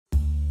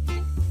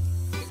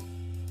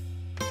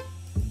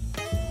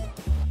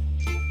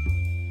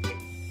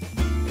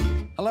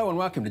Hello and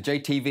welcome to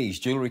JTV's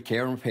Jewellery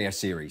Care and Repair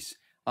series.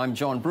 I'm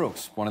John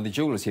Brooks, one of the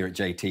jewelers here at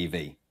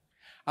JTV.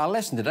 Our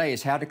lesson today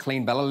is how to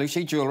clean Bella Luce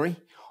jewellery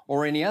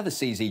or any other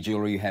CZ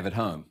jewellery you have at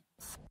home.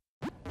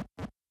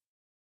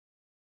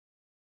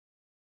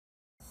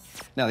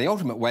 Now, the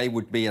ultimate way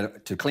would be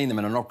to clean them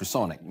in an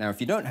ultrasonic. Now, if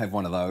you don't have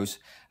one of those,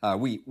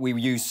 we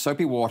use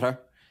soapy water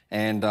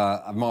and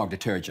a mild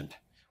detergent.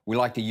 We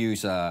like to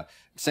use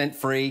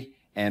scent-free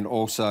and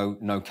also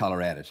no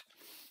colour added.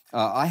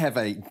 I have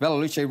a Bella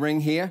Luce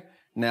ring here.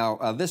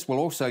 Now, this will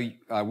also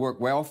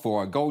work well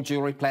for gold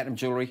jewellery, platinum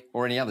jewellery,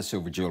 or any other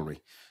silver jewellery.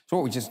 So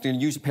what we're just going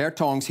to use a pair of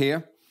tongs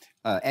here,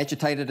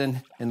 agitate it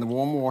in the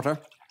warm water.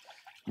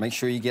 Make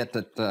sure you get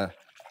that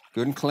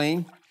good and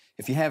clean.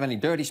 If you have any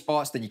dirty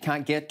spots that you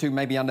can't get to,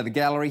 maybe under the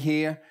gallery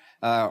here,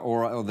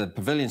 or the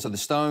pavilions of the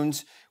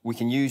stones, we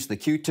can use the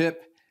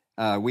Q-tip.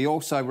 We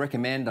also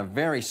recommend a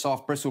very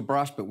soft bristle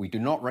brush, but we do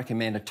not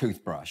recommend a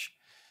toothbrush.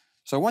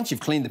 So once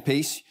you've cleaned the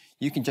piece,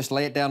 you can just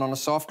lay it down on a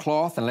soft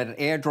cloth and let it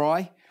air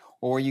dry,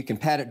 or you can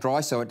pat it dry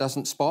so it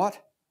doesn't spot.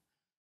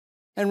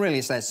 And really,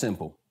 it's that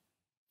simple.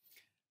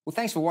 Well,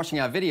 thanks for watching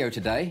our video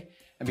today,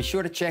 and be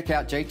sure to check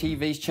out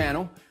JTV's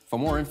channel for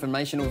more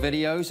informational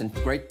videos and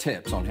great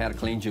tips on how to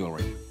clean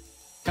jewellery.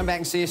 Come back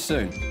and see us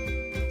soon.